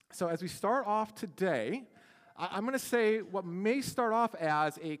So as we start off today, I'm going to say what may start off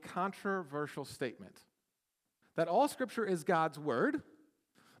as a controversial statement. That all Scripture is God's Word,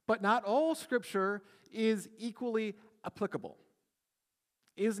 but not all Scripture is equally applicable.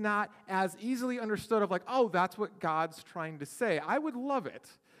 Is not as easily understood of like, oh, that's what God's trying to say. I would love it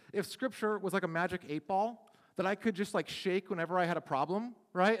if Scripture was like a magic 8-ball that I could just like shake whenever I had a problem,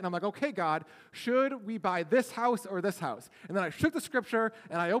 right? And I'm like, okay, God, should we buy this house or this house? And then I shook the Scripture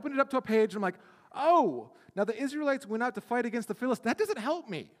and I opened it up to a page and I'm like, oh, now the Israelites went out to fight against the Philistines. That doesn't help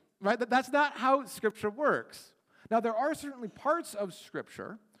me, right? That's not how Scripture works. Now there are certainly parts of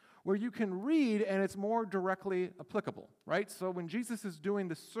Scripture where you can read and it's more directly applicable, right? So when Jesus is doing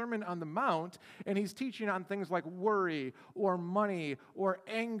the Sermon on the Mount and he's teaching on things like worry or money or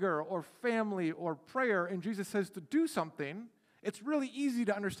anger or family or prayer, and Jesus says to do something, it's really easy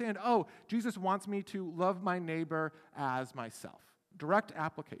to understand, oh, Jesus wants me to love my neighbor as myself. Direct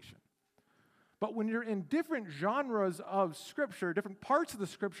application. But when you're in different genres of Scripture, different parts of the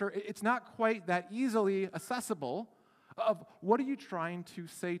Scripture, it's not quite that easily accessible of what are you trying to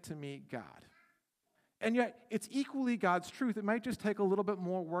say to me, God? And yet, it's equally God's truth. It might just take a little bit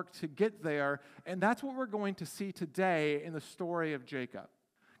more work to get there, and that's what we're going to see today in the story of Jacob.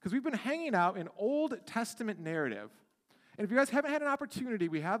 Because we've been hanging out in Old Testament narrative, and if you guys haven't had an opportunity,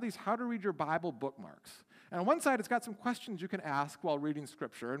 we have these How to Read Your Bible bookmarks. And on one side, it's got some questions you can ask while reading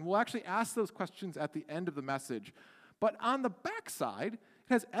Scripture, and we'll actually ask those questions at the end of the message. But on the back side,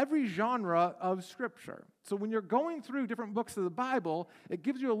 it has every genre of Scripture. So when you're going through different books of the Bible, it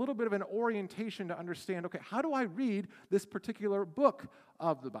gives you a little bit of an orientation to understand, okay, how do I read this particular book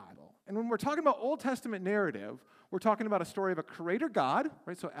of the Bible? And when we're talking about Old Testament narrative, we're talking about a story of a creator God,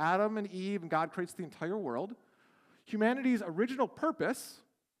 right? So Adam and Eve, and God creates the entire world. Humanity's original purpose,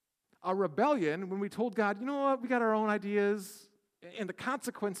 a rebellion, when we told God, you know what, we got our own ideas, and the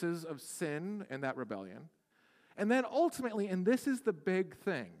consequences of sin and that rebellion. And then ultimately, and this is the big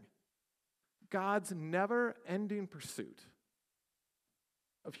thing, God's never-ending pursuit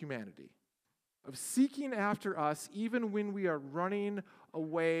of humanity, of seeking after us even when we are running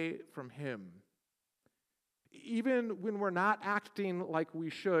away from Him, even when we're not acting like we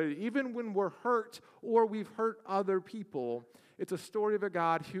should, even when we're hurt or we've hurt other people. It's a story of a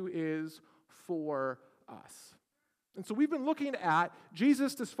God who is for us. And so we've been looking at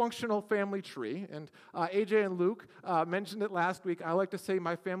Jesus' dysfunctional family tree, and AJ and Luke mentioned it last week. I like to say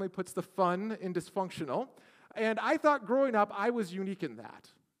my family puts the fun in dysfunctional, and I thought growing up I was unique in that.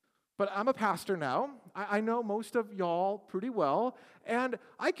 But I'm a pastor now. I know most of y'all pretty well, and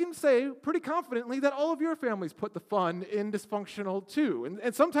I can say pretty confidently that all of your families put the fun in dysfunctional too.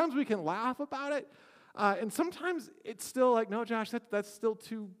 And sometimes we can laugh about it, and sometimes it's still like, no, Josh, that's still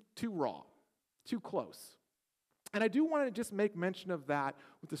too raw, too close. And I do want to just make mention of that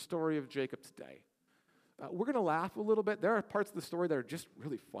with the story of Jacob today. We're going to laugh a little bit. There are parts of the story that are just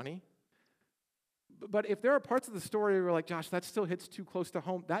really funny. But if there are parts of the story where you're like, Josh, that still hits too close to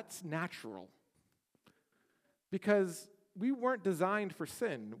home, that's natural. Because we weren't designed for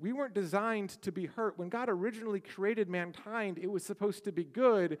sin. We weren't designed to be hurt. When God originally created mankind, it was supposed to be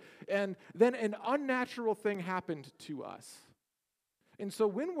good. And then an unnatural thing happened to us. And so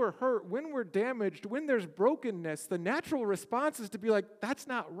when we're hurt, when we're damaged, when there's brokenness, the natural response is to be like, that's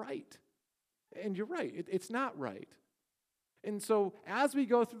not right. And you're right, it's not right. And so as we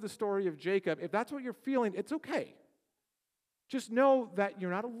go through the story of Jacob, if that's what you're feeling, it's okay. Just know that you're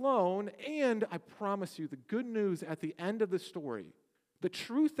not alone, and I promise you the good news at the end of the story, the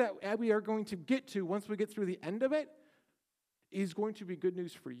truth that we are going to get to once we get through the end of it, is going to be good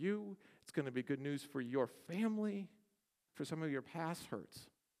news for you. It's going to be good news for your family, for some of your past hurts.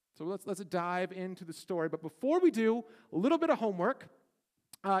 So let's dive into the story. But before we do, a little bit of homework.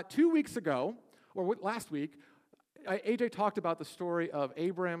 2 weeks ago, or last week, AJ talked about the story of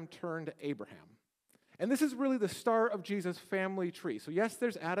Abram turned Abraham. And this is really the start of Jesus' family tree. So yes,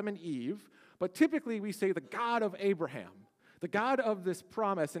 there's Adam and Eve, but typically we say the God of Abraham, the God of this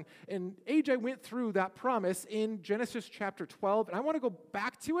promise. And AJ went through that promise in Genesis chapter 12, and I want to go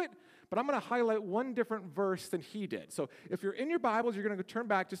back to it, but I'm going to highlight one different verse than he did. So if you're in your Bibles, you're going to turn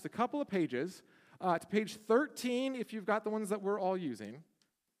back just a couple of pages to page 13 if you've got the ones that we're all using.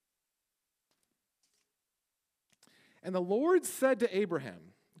 And the Lord said to Abraham,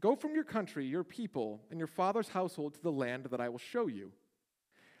 "Go from your country, your people, and your father's household to the land that I will show you.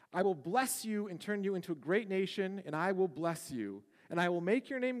 I will bless you and turn you into a great nation, and I will bless you. And I will make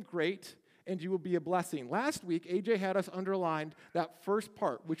your name great, and you will be a blessing." Last week, AJ had us underlined that first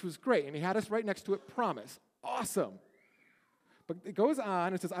part, which was great, and he had us right next to it, promise. Awesome. But it goes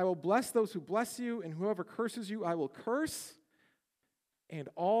on, it says, "I will bless those who bless you, and whoever curses you, I will curse. and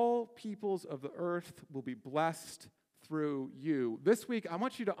all peoples of the earth will be blessed through you. This week, I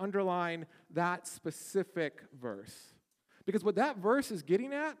want you to underline that specific verse, because what that verse is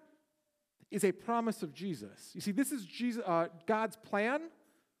getting at is a promise of Jesus. You see, this is God's plan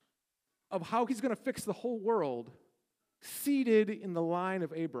of how he's going to fix the whole world, seated in the line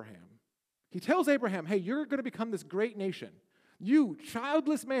of Abraham. He tells Abraham, hey, you're going to become this great nation. You,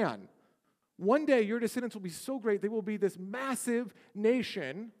 childless man, one day your descendants will be so great, they will be this massive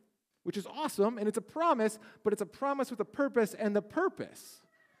nation, which is awesome, and it's a promise, but it's a promise with a purpose, and the purpose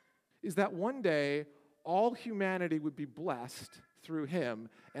is that one day all humanity would be blessed through him,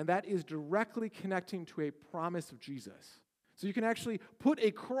 and that is directly connecting to a promise of Jesus. So you can actually put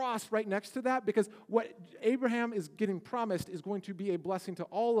a cross right next to that, because what Abraham is getting promised is going to be a blessing to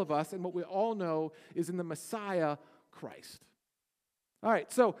all of us, and what we all know is in the Messiah, Christ. All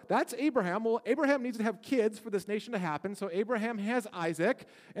right, so that's Abraham. Well, Abraham needs to have kids for this nation to happen, so Abraham has Isaac,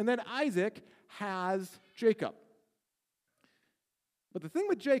 and then Isaac has Jacob. But the thing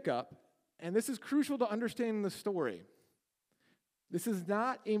with Jacob, and this is crucial to understanding the story, this is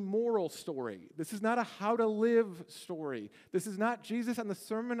not a moral story. This is not a how to live story. This is not Jesus on the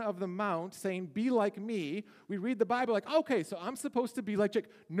Sermon on the Mount saying, be like me. We read the Bible like, okay, so I'm supposed to be like Jacob.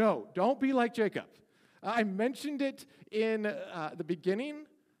 No, don't be like Jacob. I mentioned it in the beginning,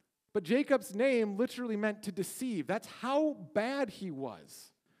 but Jacob's name literally meant to deceive. That's how bad he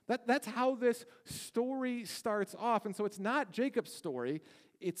was. That's how this story starts off. And so it's not Jacob's story,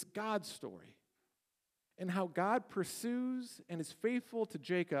 it's God's story. And how God pursues and is faithful to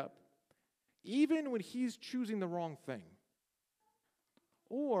Jacob, even when he's choosing the wrong thing.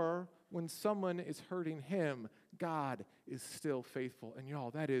 Or when someone is hurting him, God is still faithful. And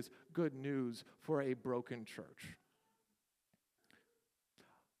y'all, that is good news for a broken church.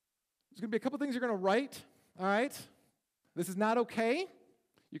 There's going to be a couple things you're going to write, all right? This is not okay.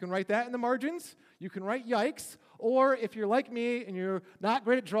 You can write that in the margins. You can write yikes. Or if you're like me and you're not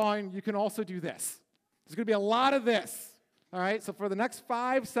great at drawing, you can also do this. There's going to be a lot of this, all right? So for the next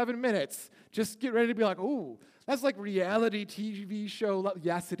 5-7 minutes, just get ready to be like, ooh, that's like reality TV show.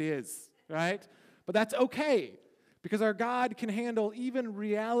 Yes, it is, right? But that's okay, because our God can handle even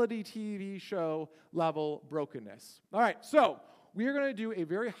reality TV show level brokenness. All right, so we are going to do a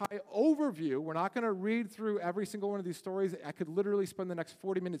very high overview. We're not going to read through every single one of these stories. I could literally spend the next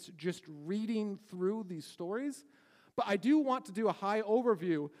 40 minutes just reading through these stories. But I do want to do a high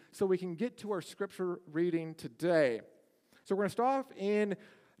overview so we can get to our scripture reading today. So we're going to start off in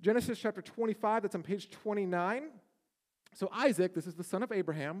Genesis chapter 25. That's on page 29. So Isaac, this is the son of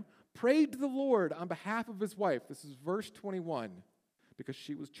Abraham, prayed to the Lord on behalf of his wife. This is verse 21, because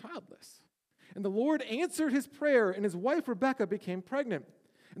she was childless. And the Lord answered his prayer, and his wife Rebekah became pregnant.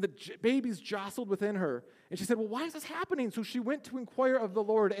 And the babies jostled within her. And she said, well, why is this happening? So she went to inquire of the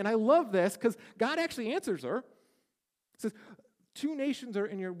Lord. And I love this because God actually answers her. It says, 2 nations are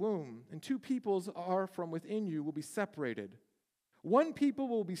in your womb, and 2 peoples are from within you will be separated. One people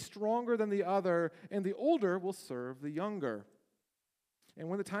will be stronger than the other, and the older will serve the younger. And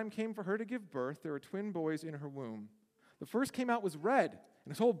when the time came for her to give birth, there were twin boys in her womb. The first came out was red,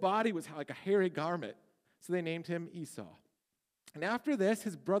 and his whole body was like a hairy garment. So they named him Esau. And after this,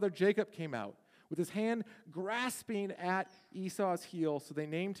 his brother Jacob came out, with his hand grasping at Esau's heel, so they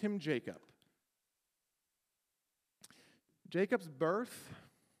named him Jacob. Jacob's birth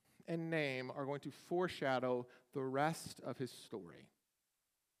and name are going to foreshadow the rest of his story.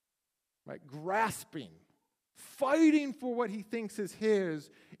 Right? Grasping, fighting for what he thinks is his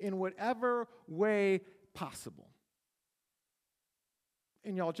in whatever way possible.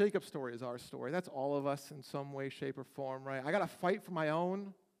 And y'all, Jacob's story is our story. That's all of us in some way, shape, or form, right? I got to fight for my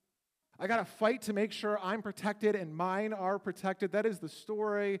own. I got to fight to make sure I'm protected and mine are protected. That is the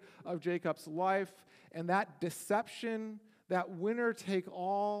story of Jacob's life. And that deception, that winner take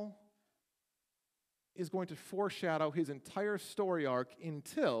all, is going to foreshadow his entire story arc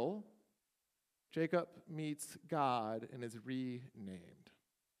until Jacob meets God and is renamed.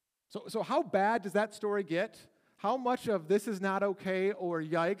 So how bad does that story get? How much of this is not okay or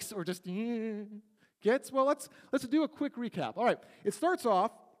yikes or just gets? Well, let's do a quick recap. All right, it starts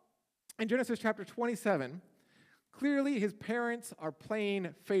off in Genesis chapter 27. Clearly, his parents are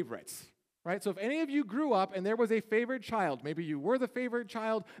playing favorites. Right? So if any of you grew up and there was a favorite child, maybe you were the favorite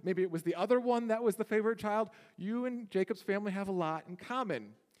child, maybe it was the other one that was the favorite child, you and Jacob's family have a lot in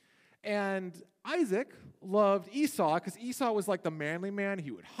common. And Isaac loved Esau because Esau was like the manly man.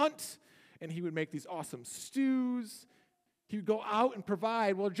 He would hunt and he would make these awesome stews. He would go out and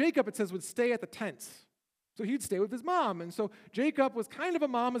provide. Well, Jacob, it says, would stay at the tents. So he'd stay with his mom. And so Jacob was kind of a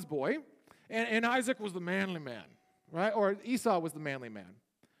mama's boy, and Isaac was the manly man. right? Or Esau was the manly man.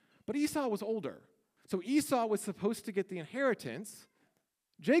 But Esau was older. So Esau was supposed to get the inheritance.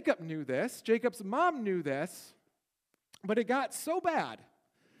 Jacob knew this. Jacob's mom knew this. But it got so bad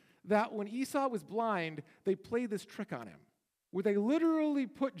that when Esau was blind, they played this trick on him, where they literally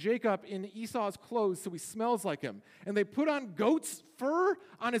put Jacob in Esau's clothes so he smells like him. And they put on goat's fur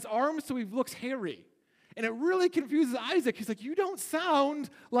on his arms so he looks hairy. And it really confuses Isaac. He's like, you don't sound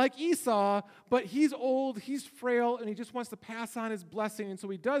like Esau, but he's old, he's frail, and he just wants to pass on his blessing. And so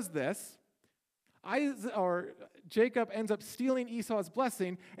he does this. Jacob ends up stealing Esau's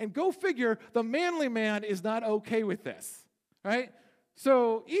blessing. And go figure, the manly man is not okay with this, right?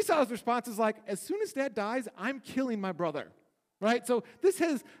 So Esau's response is like, as soon as dad dies, I'm killing my brother, right? So this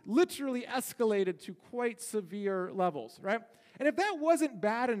has literally escalated to quite severe levels, right? And if that wasn't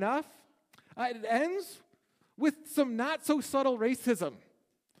bad enough, it ends with some not so subtle racism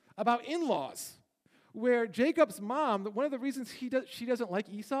about in-laws, where Jacob's mom, one of the reasons she doesn't like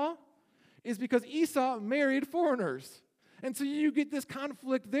Esau is because Esau married foreigners. And so you get this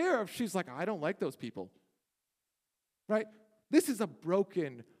conflict there of she's like, I don't like those people, right? This is a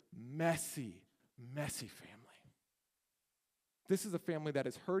broken, messy, messy family. This is a family that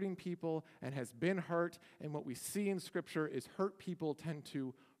is hurting people and has been hurt, and what we see in Scripture is hurt people tend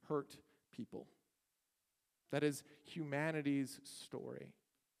to hurt people. That is humanity's story.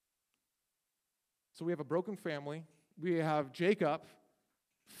 So we have a broken family. We have Jacob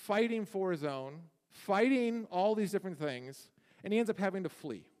fighting for his own, fighting all these different things, and he ends up having to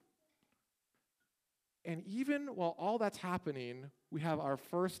flee. And even while all that's happening, we have our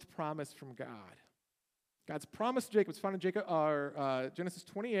first promise from God. God's promise to Jacob is found in Genesis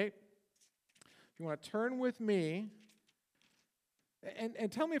 28. If you want to turn with me,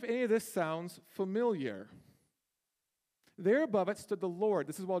 and tell me if any of this sounds familiar. There above it stood the Lord.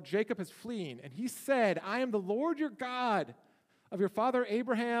 This is while Jacob is fleeing. And he said, I am the Lord your God of your father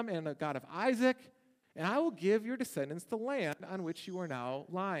Abraham and the God of Isaac, and I will give your descendants the land on which you are now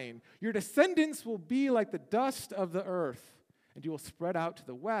lying. Your descendants will be like the dust of the earth, and you will spread out to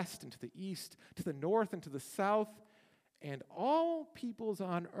the west and to the east, to the north and to the south, and all peoples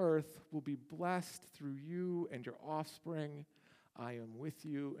on earth will be blessed through you and your offspring. I am with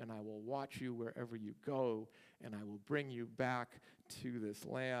you, and I will watch you wherever you go, and I will bring you back to this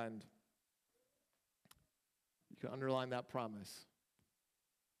land. You can underline that promise.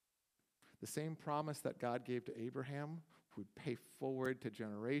 The same promise that God gave to Abraham would pay forward to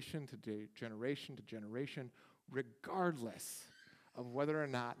generation to generation to generation, regardless of whether or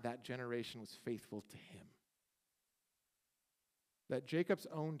not that generation was faithful to him. That Jacob's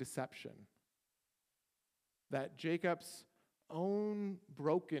own deception, that Jacob's own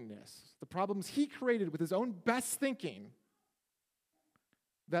brokenness, the problems he created with his own best thinking,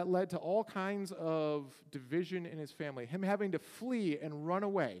 that led to all kinds of division in his family, him having to flee and run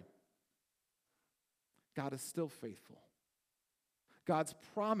away. God is still faithful. God's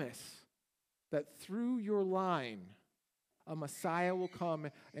promise that through your line, a Messiah will come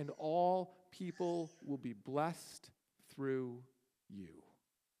and all people will be blessed through you.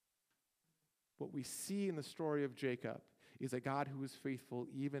 What we see in the story of Jacob is a God who is faithful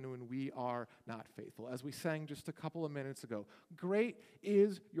even when we are not faithful. As we sang just a couple of minutes ago, great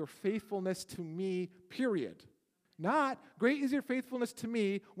is your faithfulness to me, period. Not, great is your faithfulness to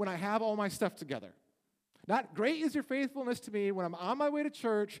me when I have all my stuff together. Not, great is your faithfulness to me when I'm on my way to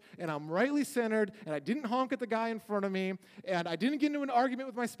church and I'm rightly centered and I didn't honk at the guy in front of me and I didn't get into an argument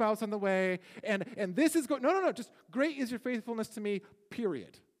with my spouse on the way and this is going, no, just great is your faithfulness to me,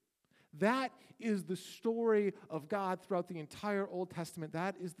 period. That is the story of God throughout the entire Old Testament.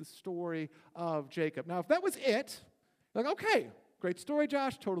 That is the story of Jacob. Now, if that was it, like, okay, great story,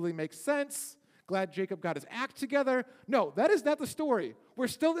 Josh, totally makes sense. Glad Jacob got his act together. No, that is not the story. We're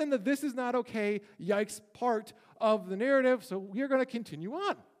still in the this is not okay, yikes part of the narrative, so we're going to continue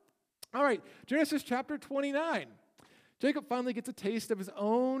on. All right, Genesis chapter 29. Jacob finally gets a taste of his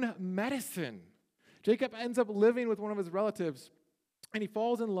own medicine. Jacob ends up living with one of his relatives, and he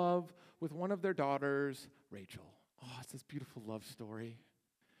falls in love with one of their daughters, Rachel. Oh, it's this beautiful love story.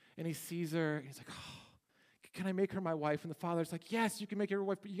 And he sees her, and he's like, oh, can I make her my wife? And the father's like, yes, you can make her your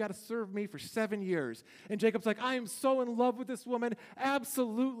wife, but you got to serve me for 7 years. And Jacob's like, I am so in love with this woman,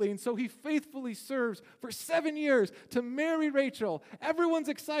 absolutely. And so he faithfully serves for 7 years to marry Rachel. Everyone's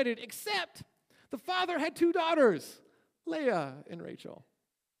excited, except the father had 2 daughters, Leah and Rachel.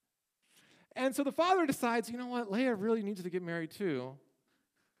 And so the father decides, you know what, Leah really needs to get married too.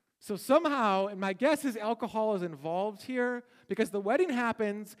 So somehow, and my guess is alcohol is involved here, because the wedding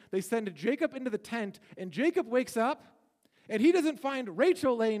happens, they send Jacob into the tent, and Jacob wakes up, and he doesn't find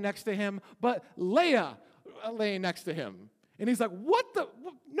Rachel laying next to him, but Leah laying next to him. And he's like,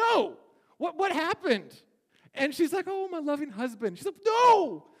 no, what happened? And she's like, oh, my loving husband. She's like,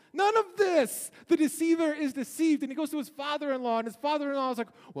 no, none of this. The deceiver is deceived. And he goes to his father-in-law, and his father-in-law is like,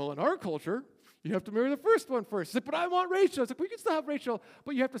 well, in our culture, you have to marry the first one first. He's like, but I want Rachel. I was like, we can still have Rachel,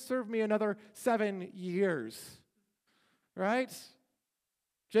 but you have to serve me another 7 years, right?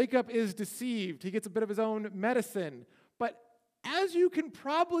 Jacob is deceived. He gets a bit of his own medicine. But as you can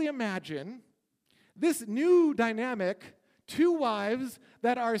probably imagine, this new dynamic, 2 wives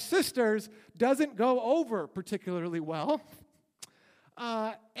that are sisters, doesn't go over particularly well.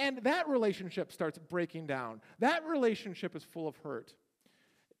 And that relationship starts breaking down. That relationship is full of hurt.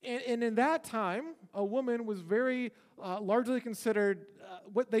 And in that time, a woman was very largely considered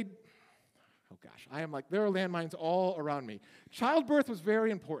there are landmines all around me. Childbirth was very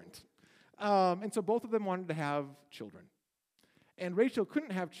important. And so both of them wanted to have children. And Rachel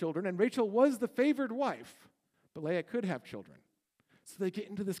couldn't have children, and Rachel was the favored wife, but Leah could have children. So they get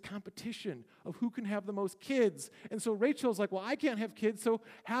into this competition of who can have the most kids. And so Rachel's like, well, I can't have kids, so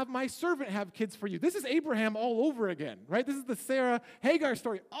have my servant have kids for you. This is Abraham all over again, right? This is the Sarah-Hagar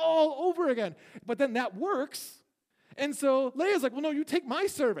story all over again. But then that works. And so Leah's like, well, no, you take my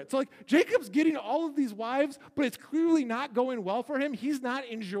servant. So like Jacob's getting all of these wives, but it's clearly not going well for him. He's not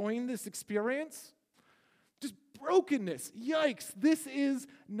enjoying this experience. Just brokenness. Yikes, this is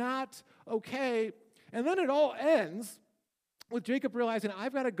not okay. And then it all ends with Jacob realizing,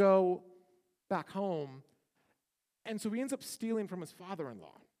 I've got to go back home. And so he ends up stealing from his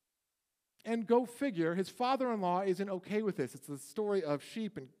father-in-law. And go figure, his father-in-law isn't okay with this. It's the story of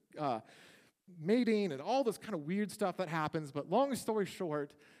sheep and mating and all this kind of weird stuff that happens. But long story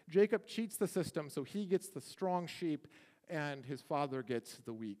short, Jacob cheats the system, so he gets the strong sheep, and his father gets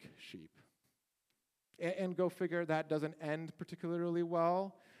the weak sheep. And go figure, that doesn't end particularly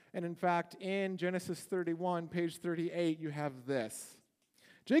well. And in fact, in Genesis 31, page 38, you have this.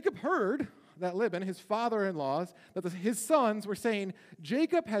 Jacob heard that Laban, his father-in-law, that his sons were saying,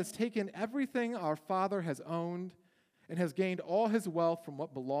 Jacob has taken everything our father has owned and has gained all his wealth from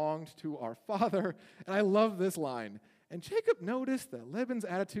what belonged to our father. And I love this line. And Jacob noticed that Laban's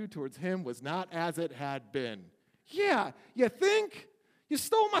attitude towards him was not as it had been. Yeah, you think? You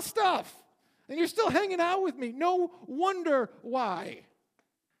stole my stuff, and you're still hanging out with me. No wonder why.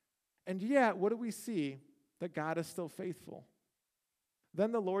 And yet, what do we see? That God is still faithful.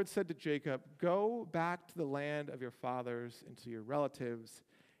 Then the Lord said to Jacob, go back to the land of your fathers and to your relatives,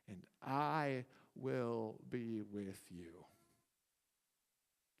 and I will be with you.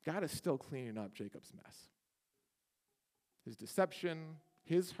 God is still cleaning up Jacob's mess. His deception,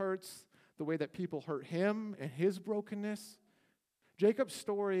 his hurts, the way that people hurt him and his brokenness. Jacob's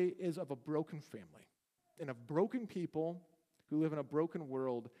story is of a broken family and of broken people who live in a broken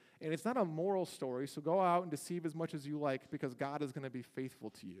world. And it's not a moral story, so go out and deceive as much as you like because God is going to be faithful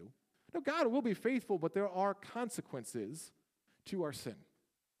to you. No, God will be faithful, but there are consequences to our sin.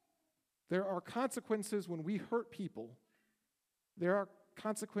 There are consequences when we hurt people. There are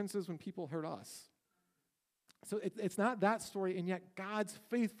consequences when people hurt us. So it's not that story, and yet God's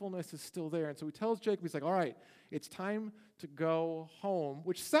faithfulness is still there. And so he tells Jacob, he's like, all right, it's time to go home,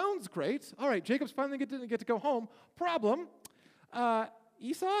 which sounds great. All right, Jacob's finally get to go home. Problem,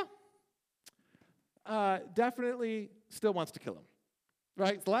 Esau definitely still wants to kill him,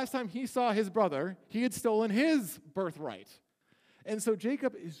 right? The last time he saw his brother, he had stolen his birthright. And so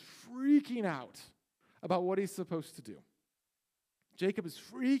Jacob is freaking out about what he's supposed to do. Jacob is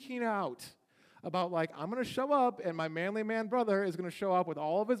freaking out about I'm going to show up, and my manly man brother is going to show up with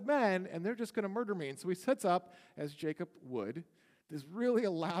all of his men, and they're just going to murder me. And so he sets up, as Jacob would, this really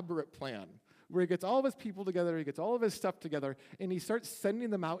elaborate plan where he gets all of his people together, he gets all of his stuff together, and he starts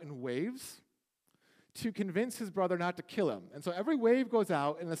sending them out in waves to convince his brother not to kill him. And so every wave goes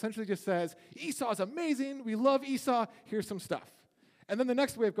out and essentially just says, Esau's amazing, we love Esau, here's some stuff. And then the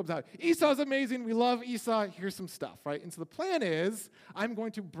next wave comes out, Esau's amazing, we love Esau, here's some stuff, right? And so the plan is, I'm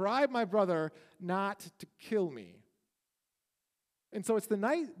going to bribe my brother not to kill me. And so it's the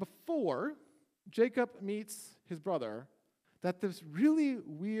night before Jacob meets his brother that this really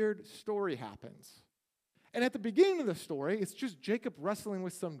weird story happens. And at the beginning of the story, it's just Jacob wrestling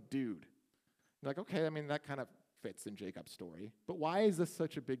with some dude. You're like, okay, that kind of fits in Jacob's story. But why is this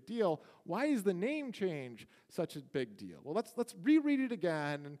such a big deal? Why is the name change such a big deal? Well, let's reread it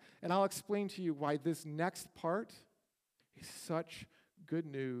again, and I'll explain to you why this next part is such good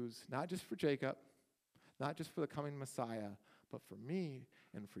news, not just for Jacob, not just for the coming Messiah, but for me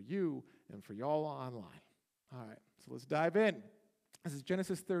and for you and for y'all online. All right, so let's dive in. This is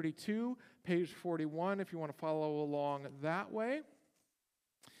Genesis 32, page 41, if you want to follow along that way.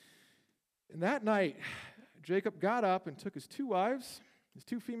 And that night, Jacob got up and took his 2 wives, his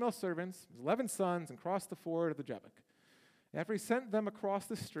 2 female servants, his 11 sons, and crossed the ford of the Jabbok. After he sent them across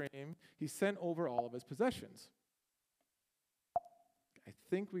the stream, he sent over all of his possessions. I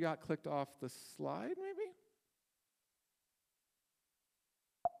think we got clicked off the slide, maybe?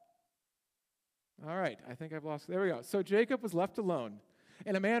 All right, I think I've lost. There we go. So Jacob was left alone,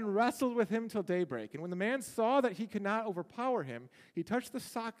 and a man wrestled with him till daybreak. And when the man saw that he could not overpower him, he touched the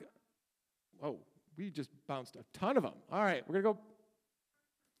socket. Oh, we just bounced a ton of them. All right, we're going to go.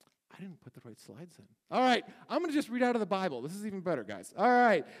 I didn't put the right slides in. All right, I'm going to just read out of the Bible. This is even better, guys. All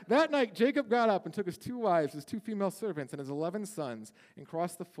right, that night Jacob got up and took his 2 wives, his 2 female servants, and his 11 sons, and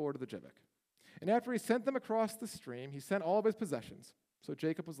crossed the ford of the Jabbok. And after he sent them across the stream, he sent all of his possessions. So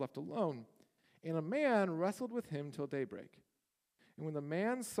Jacob was left alone. And a man wrestled with him till daybreak. And when the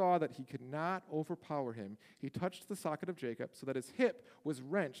man saw that he could not overpower him, he touched the socket of Jacob so that his hip was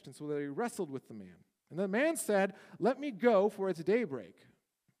wrenched, and so that he wrestled with the man. And the man said, "Let me go, for it's daybreak."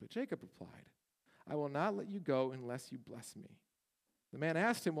 But Jacob replied, "I will not let you go unless you bless me." The man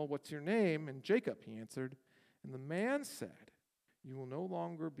asked him, "Well, what's your name?" And Jacob, he answered. And the man said, "You will no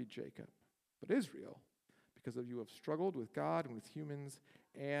longer be Jacob, but Israel, because of you have struggled with God and with humans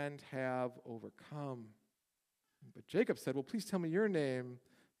and have overcome." But Jacob said, "Well, please tell me your name."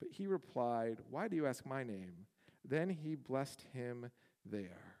 But he replied, "Why do you ask my name?" Then he blessed him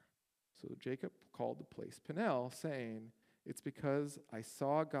there. So Jacob called the place Peniel, saying, "It's because I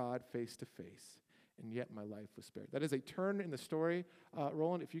saw God face to face, and yet my life was spared." That is a turn in the story.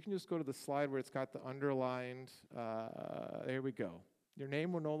 Roland, if you can just go to the slide where it's got the underlined, there we go. Your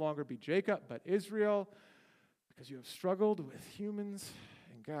name will no longer be Jacob, but Israel, because you have struggled with humans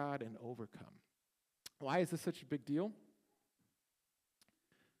and God and overcome. Why is this such a big deal?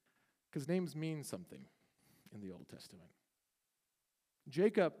 Because names mean something in the Old Testament.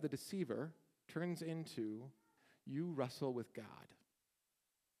 Jacob, the deceiver, turns into "you wrestle with God."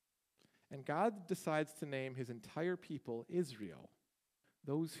 And God decides to name his entire people Israel,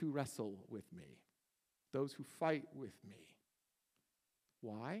 those who wrestle with me, those who fight with me.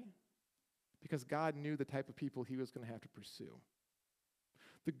 Why? Because God knew the type of people he was going to have to pursue.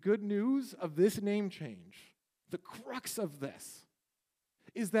 The good news of this name change, the crux of this,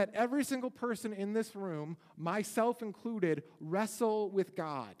 is that every single person in this room, myself included, wrestle with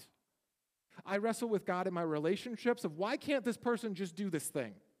God. I wrestle with God in my relationships of why can't this person just do this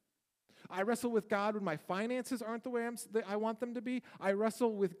thing? I wrestle with God when my finances aren't the way I want them to be. I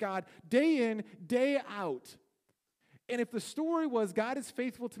wrestle with God day in, day out. And if the story was God is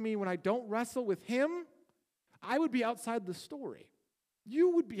faithful to me when I don't wrestle with him, I would be outside the story. You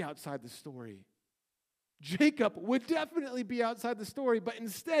would be outside the story. Jacob would definitely be outside the story, but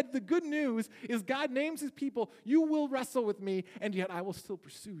instead, the good news is God names his people, "You will wrestle with me, and yet I will still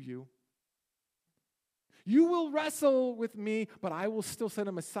pursue you. You will wrestle with me, but I will still send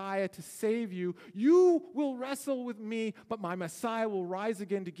a Messiah to save you. You will wrestle with me, but my Messiah will rise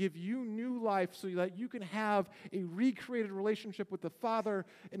again to give you new life so that you can have a recreated relationship with the Father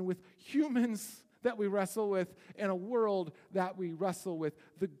and with humans that we wrestle with and a world that we wrestle with."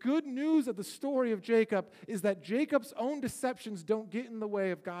 The good news of the story of Jacob is that Jacob's own deceptions don't get in the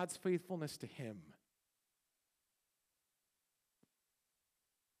way of God's faithfulness to him.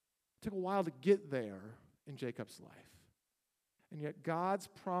 It took a while to get there in Jacob's life. And yet God's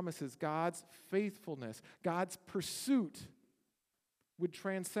promises, God's faithfulness, God's pursuit would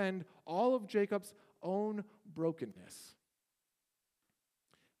transcend all of Jacob's own brokenness.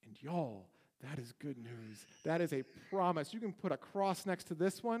 And y'all, that is good news. That is a promise. You can put a cross next to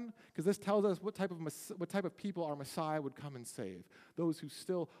this one because this tells us what type of people our Messiah would come and save. Those who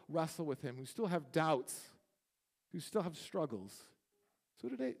still wrestle with him, who still have doubts, who still have struggles. So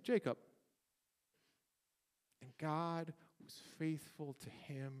did Jacob. And God was faithful to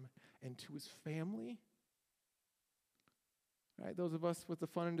him and to his family. Right? Those of us with the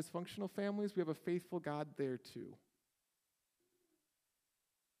fun and dysfunctional families, we have a faithful God there too.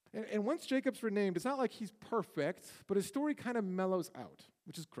 And once Jacob's renamed, it's not like he's perfect, but his story kind of mellows out,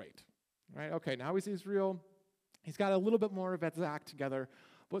 which is great. Right? Okay, now he's Israel. He's got a little bit more of his act together.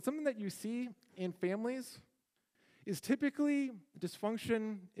 But something that you see in families is typically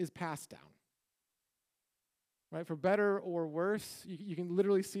dysfunction is passed down. Right? For better or worse, you can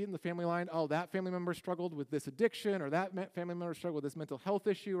literally see it in the family line. Oh, that family member struggled with this addiction, or that family member struggled with this mental health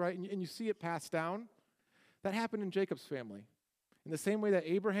issue, right? And you see it passed down. That happened in Jacob's family. In the same way that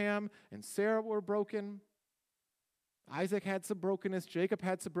Abraham and Sarah were broken, Isaac had some brokenness, Jacob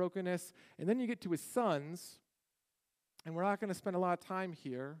had some brokenness, and then you get to his sons, and we're not going to spend a lot of time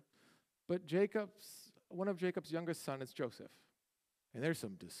here, but one of Jacob's youngest sons is Joseph, and there's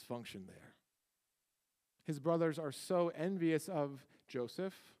some dysfunction there. His brothers are so envious of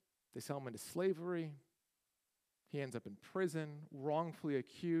Joseph, they sell him into slavery. He ends up in prison, wrongfully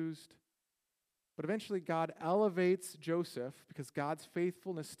accused. But eventually God elevates Joseph because God's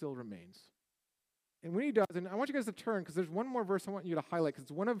faithfulness still remains. And when he does, and I want you guys to turn, because there's one more verse I want you to highlight,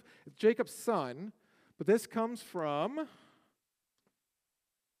 because it's Jacob's son, but this comes from, I'll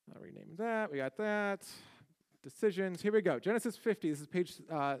rename that, we got that, decisions, here we go, Genesis 50, this is page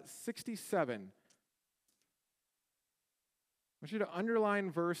 67. I want you to underline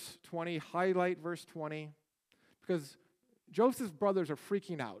verse 20, highlight verse 20, because Joseph's brothers are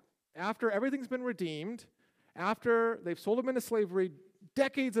freaking out. After everything's been redeemed, after they've sold him into slavery,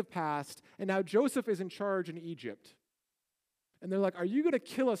 decades have passed, and now Joseph is in charge in Egypt. And they're like, are you going to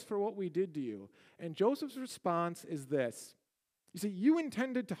kill us for what we did to you? And Joseph's response is this. You see, you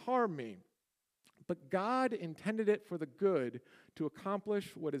intended to harm me, but God intended it for the good to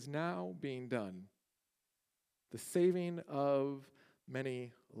accomplish what is now being done, the saving of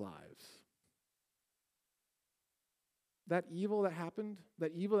many lives. That evil that happened,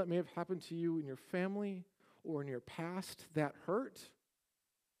 that evil that may have happened to you in your family or in your past, that hurt,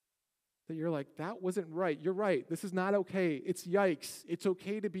 that you're like, that wasn't right. You're right. This is not okay. It's yikes. It's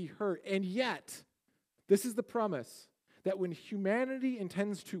okay to be hurt. And yet, this is the promise, that when humanity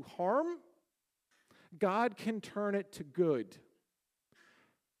intends to harm, God can turn it to good.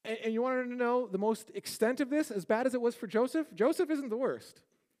 And you wanted to know the most extent of this, as bad as it was for Joseph? Joseph isn't the worst.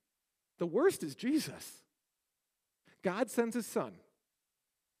 The worst is Jesus. God sends his son,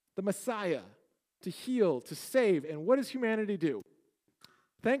 the Messiah, to heal, to save. And what does humanity do?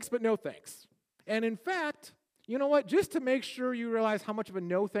 Thanks, but no thanks. And in fact, you know what? Just to make sure you realize how much of a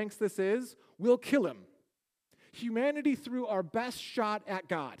no thanks this is, we'll kill him. Humanity threw our best shot at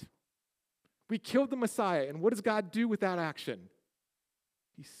God. We killed the Messiah. And what does God do with that action?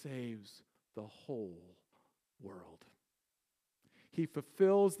 He saves the whole world. He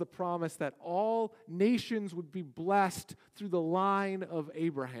fulfills the promise that all nations would be blessed through the line of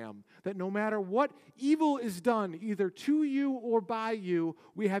Abraham. That no matter what evil is done, either to you or by you,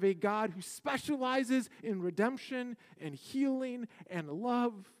 we have a God who specializes in redemption and healing and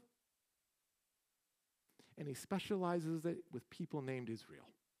love. And he specializes it with people named Israel.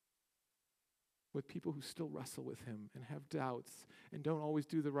 With people who still wrestle with him and have doubts and don't always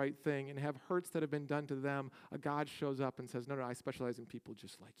do the right thing and have hurts that have been done to them, a God shows up and says, no, I specialize in people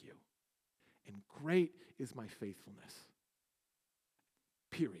just like you. And great is my faithfulness.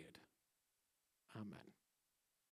 Period. Amen.